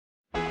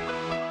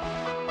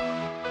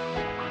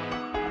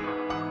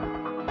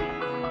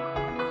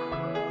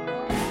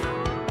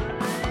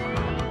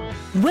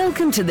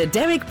Welcome to the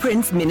Derek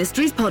Prince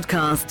Ministries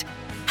podcast,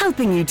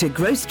 helping you to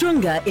grow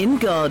stronger in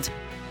God.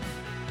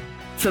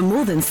 For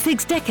more than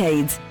 6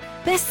 decades,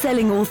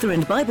 best-selling author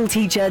and Bible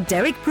teacher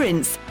Derek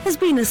Prince has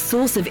been a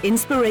source of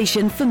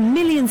inspiration for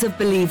millions of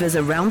believers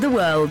around the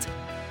world.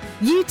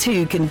 You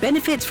too can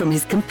benefit from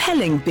his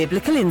compelling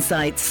biblical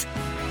insights.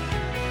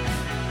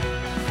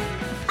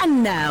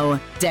 And now,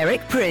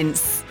 Derek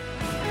Prince.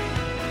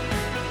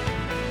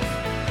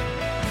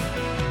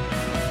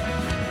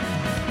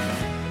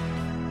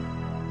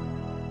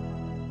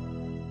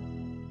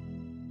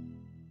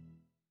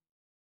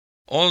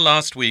 All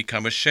last week I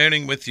was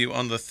sharing with you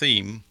on the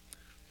theme,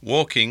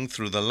 Walking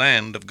Through the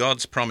Land of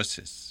God's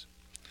Promises.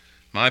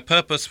 My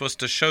purpose was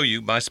to show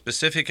you by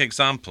specific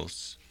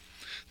examples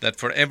that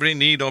for every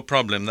need or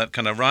problem that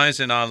can arise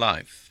in our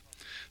life,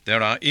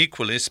 there are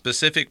equally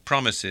specific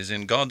promises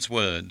in God's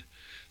Word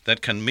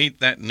that can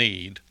meet that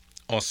need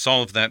or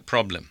solve that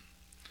problem.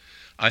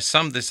 I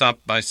summed this up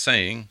by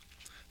saying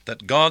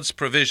that God's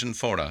provision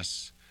for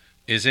us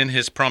is in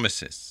His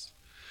promises,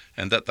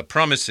 and that the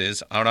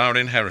promises are our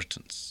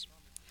inheritance.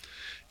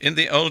 In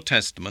the Old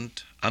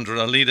Testament, under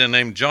a leader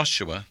named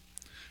Joshua,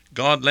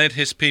 God led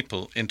His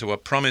people into a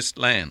promised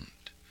land.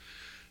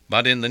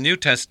 But in the New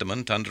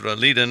Testament, under a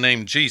leader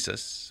named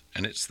Jesus,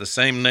 and it's the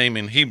same name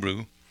in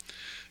Hebrew,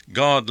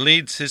 God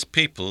leads His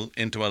people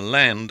into a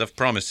land of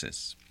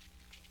promises.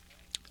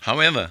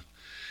 However,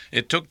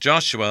 it took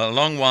Joshua a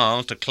long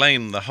while to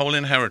claim the whole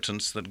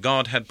inheritance that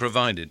God had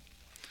provided.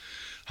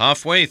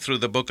 Halfway through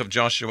the book of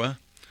Joshua,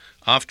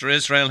 after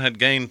Israel had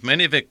gained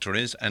many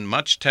victories and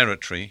much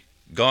territory,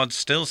 God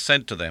still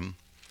said to them,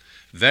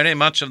 "Very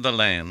much of the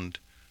land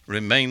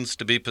remains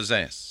to be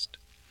possessed."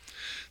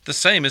 The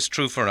same is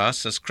true for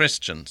us as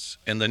Christians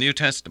in the New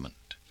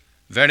Testament.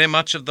 Very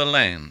much of the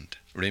land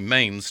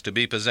remains to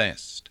be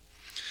possessed.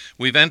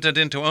 We've entered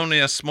into only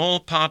a small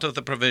part of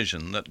the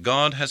provision that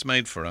God has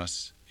made for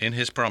us in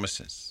His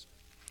promises.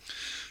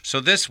 So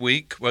this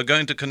week we're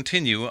going to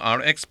continue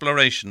our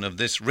exploration of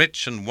this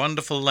rich and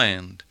wonderful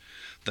land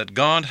that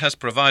God has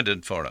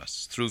provided for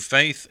us through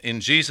faith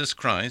in Jesus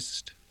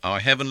Christ, our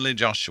heavenly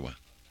Joshua.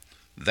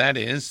 That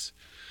is,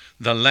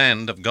 the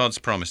land of God's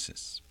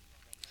promises.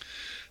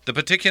 The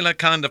particular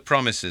kind of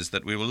promises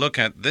that we will look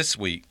at this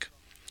week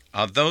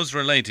are those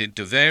related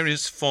to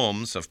various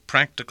forms of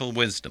practical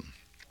wisdom.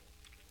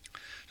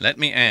 Let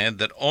me add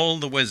that all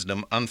the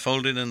wisdom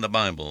unfolded in the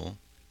Bible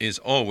is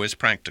always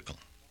practical.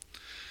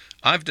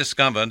 I've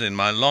discovered in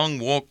my long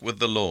walk with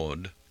the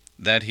Lord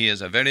that He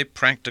is a very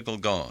practical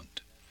God,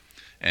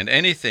 and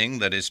anything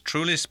that is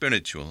truly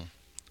spiritual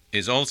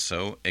is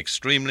also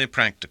extremely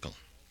practical.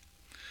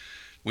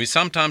 We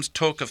sometimes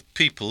talk of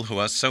people who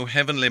are so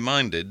heavenly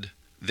minded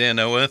they're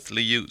no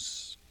earthly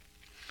use.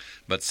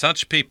 But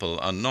such people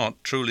are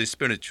not truly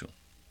spiritual.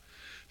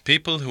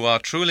 People who are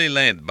truly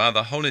led by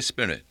the Holy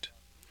Spirit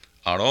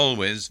are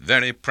always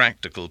very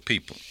practical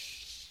people.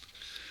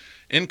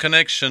 In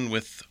connection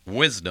with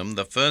wisdom,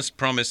 the first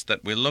promise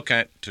that we'll look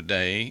at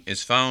today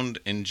is found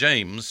in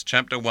James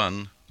chapter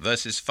 1,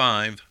 verses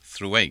 5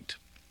 through 8.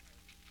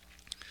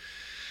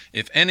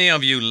 If any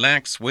of you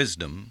lacks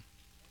wisdom,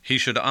 he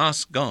should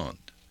ask God,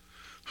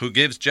 who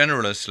gives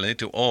generously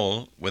to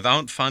all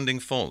without finding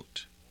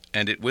fault,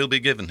 and it will be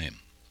given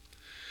him.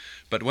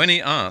 But when he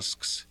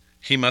asks,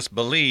 he must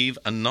believe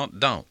and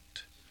not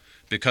doubt,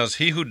 because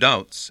he who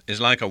doubts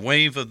is like a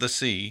wave of the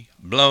sea,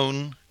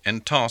 blown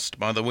and tossed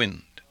by the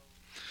wind.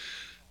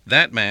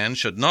 That man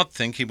should not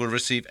think he will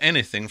receive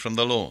anything from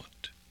the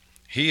Lord.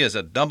 He is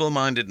a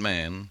double-minded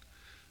man,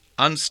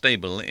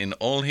 unstable in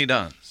all he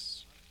does.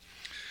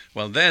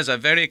 Well, there's a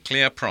very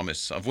clear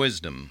promise of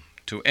wisdom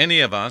to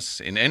any of us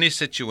in any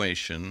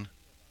situation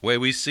where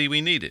we see we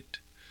need it.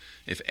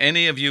 If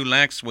any of you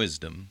lacks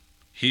wisdom,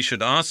 he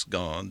should ask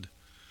God,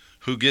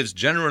 who gives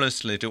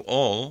generously to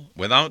all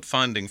without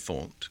finding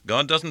fault.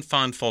 God doesn't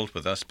find fault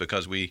with us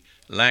because we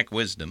lack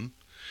wisdom.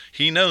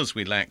 He knows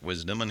we lack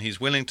wisdom, and He's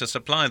willing to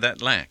supply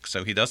that lack,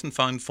 so He doesn't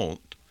find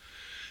fault.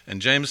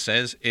 And James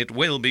says it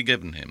will be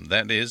given him.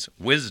 That is,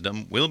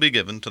 wisdom will be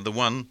given to the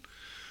one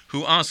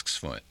who asks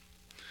for it.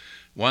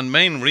 One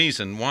main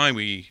reason why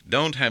we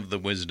don't have the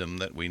wisdom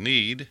that we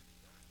need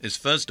is,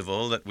 first of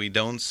all, that we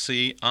don't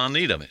see our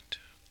need of it.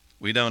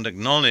 We don't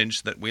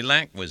acknowledge that we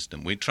lack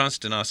wisdom. We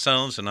trust in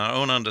ourselves and our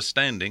own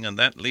understanding, and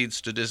that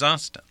leads to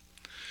disaster.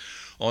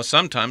 Or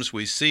sometimes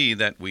we see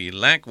that we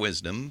lack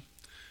wisdom,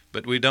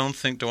 but we don't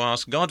think to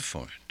ask God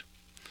for it.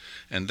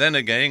 And then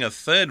again, a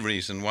third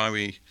reason why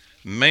we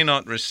may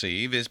not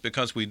receive is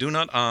because we do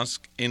not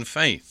ask in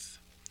faith.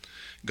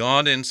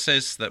 God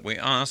insists that we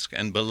ask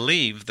and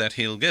believe that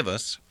He'll give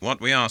us what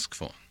we ask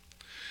for.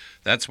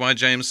 That's why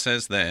James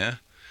says there,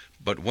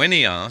 but when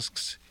he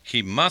asks,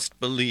 he must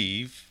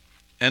believe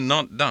and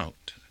not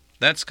doubt.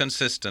 That's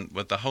consistent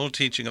with the whole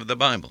teaching of the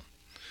Bible.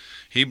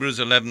 Hebrews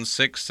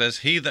 11:6 says,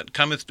 "He that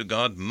cometh to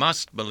God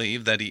must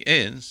believe that He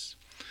is,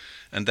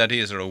 and that He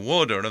is a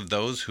rewarder of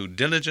those who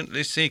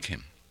diligently seek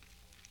Him."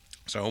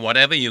 So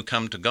whatever you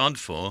come to God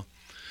for,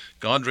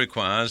 God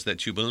requires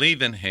that you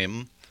believe in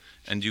Him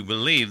and you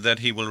believe that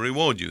he will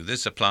reward you.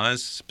 This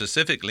applies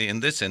specifically in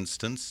this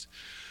instance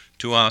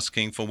to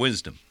asking for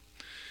wisdom.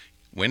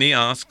 When he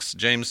asks,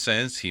 James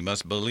says, he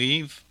must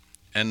believe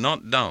and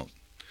not doubt,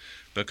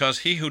 because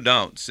he who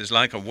doubts is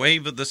like a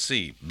wave of the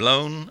sea,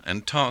 blown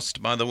and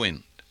tossed by the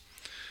wind.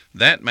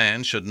 That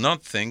man should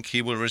not think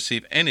he will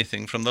receive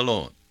anything from the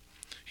Lord.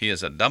 He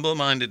is a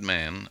double-minded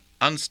man,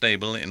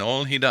 unstable in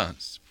all he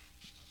does.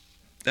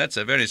 That's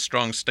a very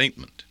strong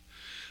statement.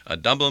 A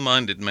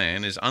double-minded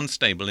man is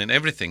unstable in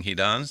everything he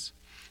does,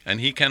 and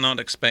he cannot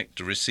expect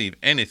to receive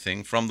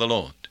anything from the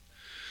Lord.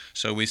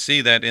 So we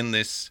see that in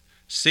this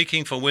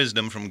seeking for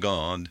wisdom from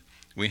God,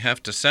 we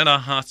have to set our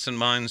hearts and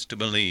minds to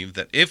believe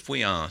that if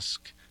we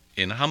ask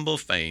in humble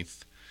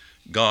faith,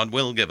 God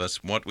will give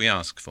us what we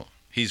ask for.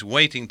 He's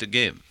waiting to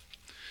give.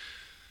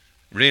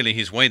 Really,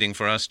 he's waiting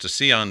for us to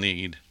see our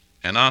need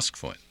and ask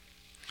for it.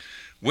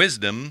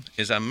 Wisdom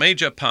is a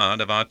major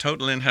part of our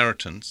total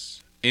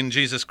inheritance in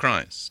Jesus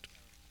Christ.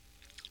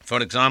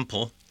 For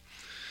example,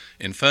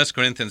 in 1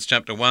 Corinthians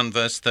chapter 1,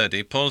 verse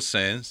 30, Paul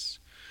says,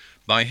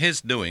 by his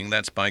doing,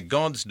 that's by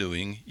God's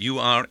doing, you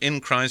are in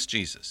Christ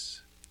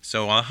Jesus.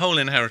 So our whole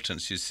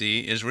inheritance, you see,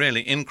 is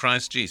really in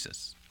Christ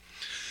Jesus.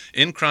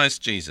 In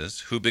Christ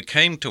Jesus, who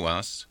became to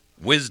us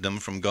wisdom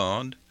from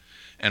God,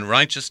 and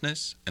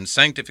righteousness, and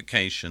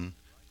sanctification,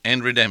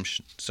 and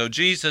redemption. So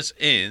Jesus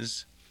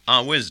is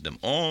our wisdom.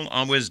 All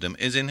our wisdom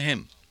is in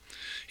him.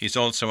 He's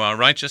also our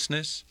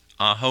righteousness,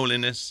 our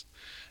holiness,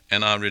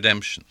 and our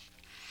redemption.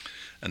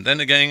 And then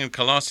again in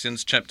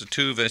Colossians chapter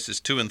 2, verses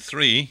 2 and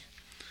 3,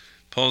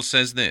 Paul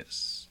says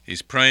this.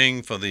 He's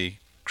praying for the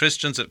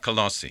Christians at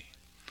Colossae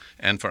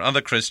and for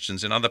other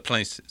Christians in other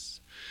places.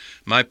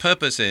 My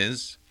purpose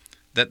is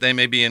that they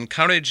may be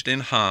encouraged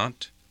in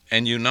heart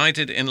and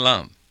united in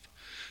love,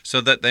 so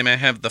that they may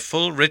have the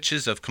full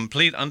riches of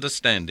complete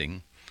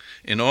understanding,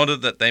 in order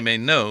that they may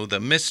know the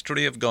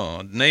mystery of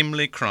God,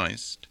 namely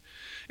Christ,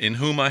 in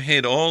whom are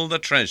hid all the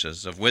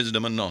treasures of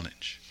wisdom and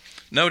knowledge.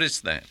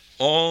 Notice that.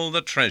 All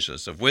the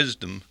treasures of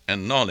wisdom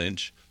and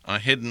knowledge are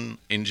hidden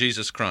in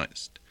Jesus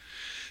Christ.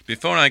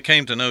 Before I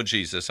came to know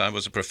Jesus, I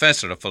was a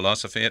professor of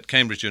philosophy at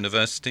Cambridge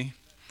University,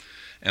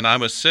 and I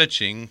was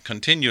searching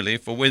continually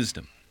for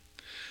wisdom.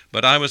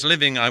 But I was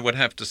living, I would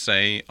have to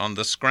say, on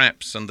the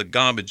scraps and the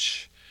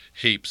garbage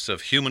heaps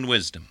of human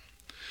wisdom.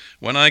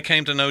 When I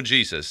came to know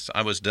Jesus,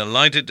 I was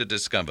delighted to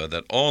discover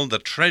that all the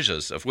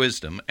treasures of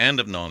wisdom and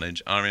of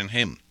knowledge are in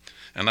him.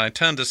 And I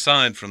turned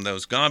aside from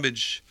those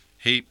garbage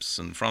heaps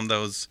and from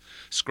those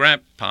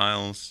scrap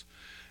piles,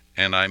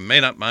 and I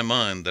made up my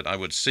mind that I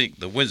would seek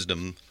the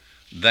wisdom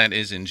that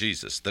is in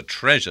Jesus, the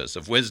treasures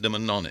of wisdom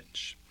and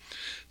knowledge.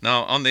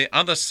 Now, on the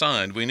other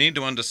side, we need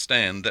to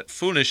understand that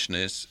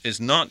foolishness is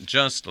not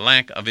just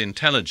lack of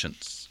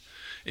intelligence.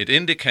 It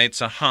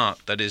indicates a heart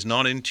that is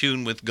not in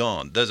tune with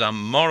God. There's a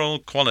moral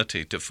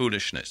quality to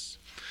foolishness.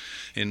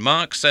 In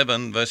Mark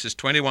 7, verses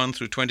 21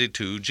 through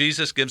 22,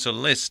 Jesus gives a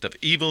list of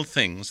evil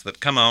things that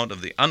come out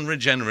of the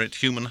unregenerate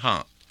human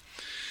heart.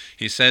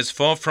 He says,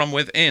 for from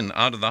within,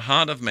 out of the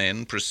heart of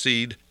men,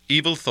 proceed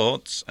evil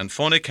thoughts and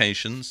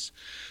fornications,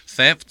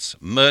 thefts,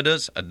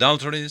 murders,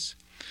 adulteries,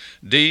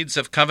 deeds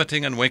of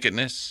coveting and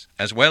wickedness,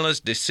 as well as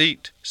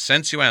deceit,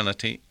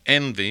 sensuality,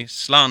 envy,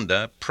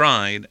 slander,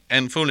 pride,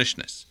 and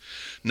foolishness.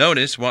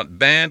 Notice what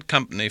bad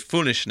company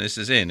foolishness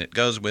is in. It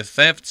goes with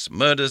thefts,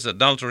 murders,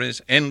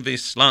 adulteries, envy,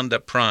 slander,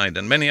 pride,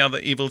 and many other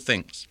evil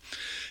things.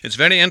 It's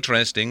very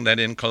interesting that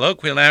in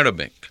colloquial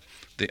Arabic,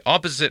 the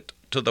opposite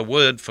to the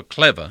word for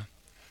clever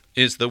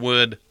is the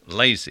word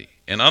lazy.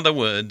 In other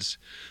words,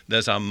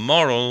 there's a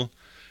moral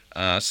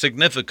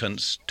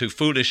significance to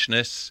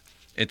foolishness.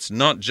 It's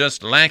not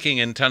just lacking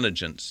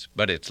intelligence,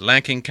 but it's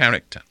lacking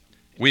character.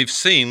 We've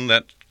seen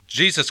that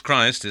Jesus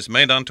Christ is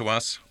made unto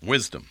us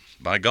wisdom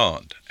by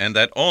God, and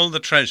that all the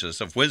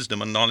treasures of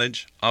wisdom and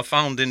knowledge are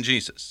found in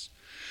Jesus.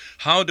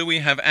 How do we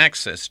have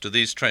access to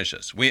these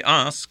treasures? We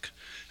ask,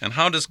 and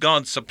how does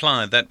God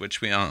supply that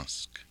which we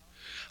ask?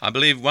 I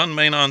believe one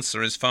main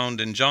answer is found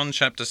in John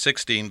chapter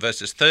 16,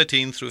 verses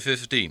 13 through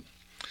 15.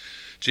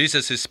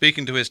 Jesus is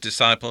speaking to his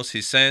disciples.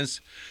 He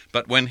says,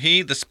 but when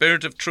he, the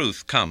Spirit of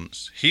truth,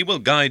 comes, he will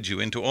guide you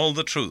into all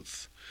the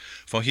truth,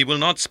 for he will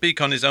not speak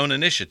on his own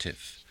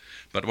initiative,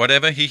 but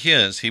whatever he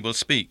hears he will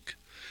speak,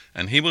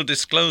 and he will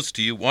disclose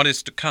to you what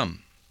is to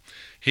come.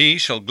 He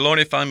shall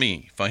glorify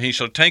me, for he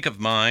shall take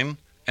of mine,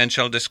 and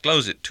shall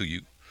disclose it to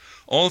you.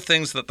 All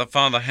things that the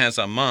Father has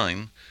are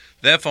mine.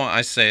 Therefore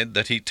I said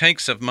that he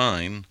takes of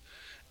mine,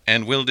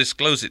 and will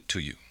disclose it to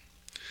you.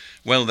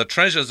 Well, the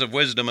treasures of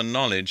wisdom and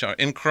knowledge are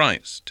in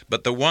Christ,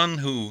 but the one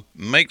who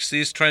makes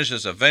these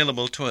treasures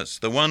available to us,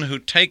 the one who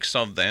takes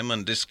of them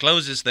and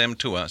discloses them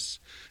to us,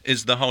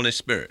 is the Holy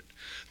Spirit.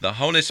 The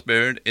Holy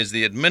Spirit is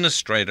the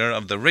administrator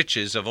of the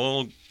riches of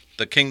all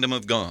the kingdom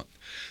of God.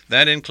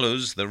 That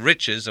includes the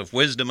riches of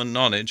wisdom and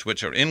knowledge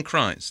which are in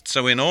Christ.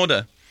 So in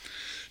order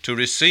to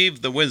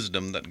receive the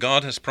wisdom that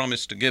God has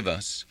promised to give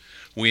us,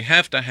 we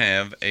have to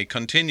have a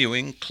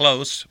continuing,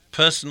 close,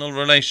 personal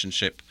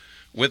relationship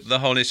with the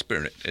Holy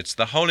Spirit. It's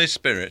the Holy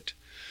Spirit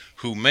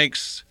who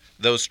makes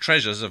those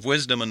treasures of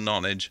wisdom and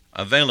knowledge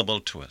available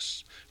to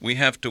us. We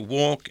have to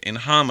walk in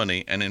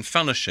harmony and in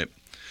fellowship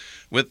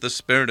with the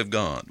Spirit of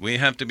God. We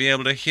have to be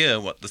able to hear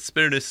what the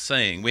Spirit is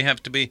saying. We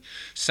have to be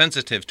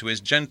sensitive to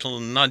His gentle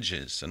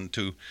nudges and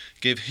to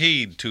give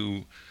heed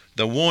to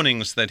the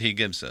warnings that He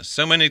gives us.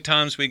 So many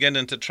times we get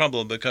into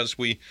trouble because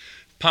we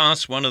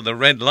pass one of the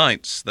red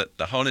lights that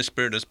the Holy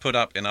Spirit has put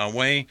up in our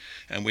way,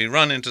 and we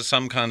run into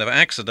some kind of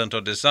accident or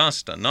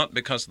disaster, not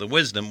because the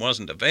wisdom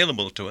wasn't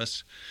available to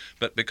us,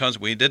 but because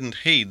we didn't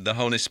heed the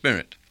Holy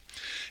Spirit.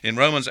 In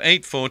Romans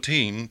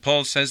 8:14,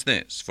 Paul says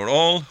this, "For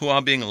all who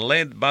are being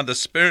led by the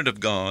Spirit of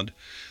God,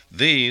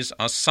 these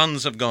are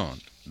sons of God."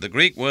 The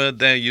Greek word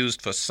there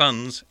used for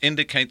sons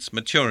indicates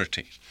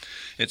maturity.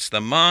 It's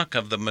the mark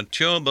of the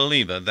mature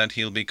believer that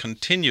he'll be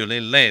continually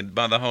led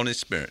by the Holy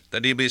Spirit,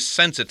 that he'll be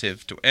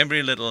sensitive to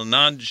every little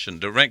nudge and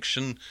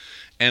direction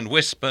and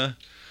whisper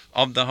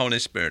of the Holy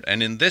Spirit.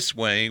 And in this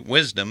way,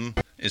 wisdom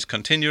is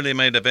continually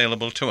made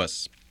available to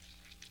us.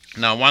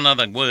 Now, one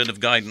other word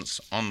of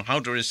guidance on how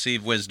to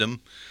receive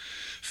wisdom.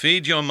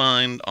 Feed your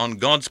mind on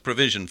God's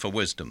provision for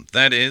wisdom.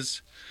 That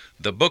is,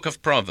 the book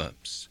of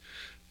Proverbs.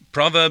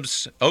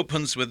 Proverbs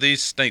opens with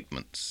these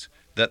statements,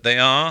 that they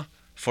are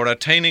for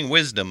attaining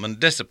wisdom and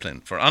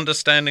discipline, for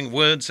understanding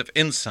words of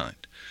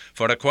insight,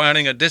 for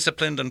acquiring a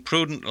disciplined and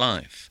prudent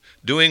life,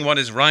 doing what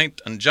is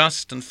right and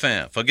just and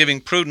fair, for giving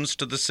prudence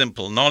to the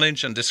simple,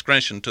 knowledge and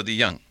discretion to the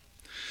young.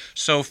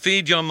 So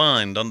feed your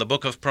mind on the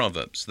book of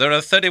Proverbs. There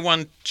are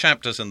 31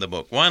 chapters in the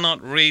book. Why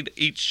not read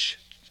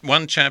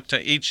one chapter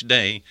each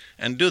day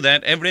and do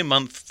that every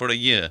month for a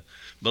year?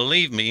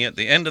 Believe me, at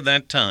the end of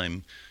that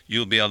time,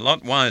 you'll be a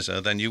lot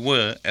wiser than you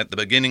were at the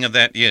beginning of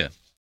that year.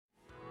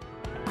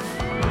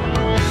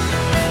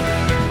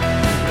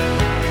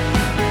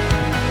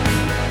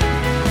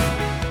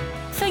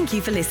 Thank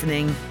you for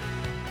listening.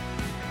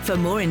 For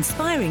more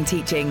inspiring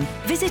teaching,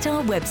 visit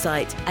our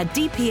website at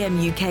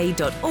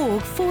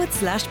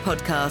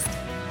dpmuk.org/podcast.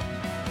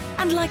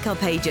 And like our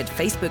page at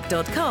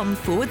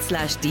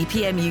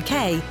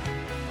facebook.com/dpmuk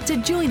to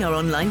join our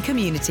online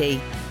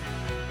community.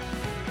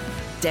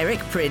 Derek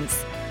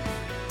Prince,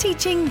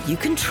 teaching you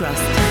can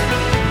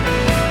trust.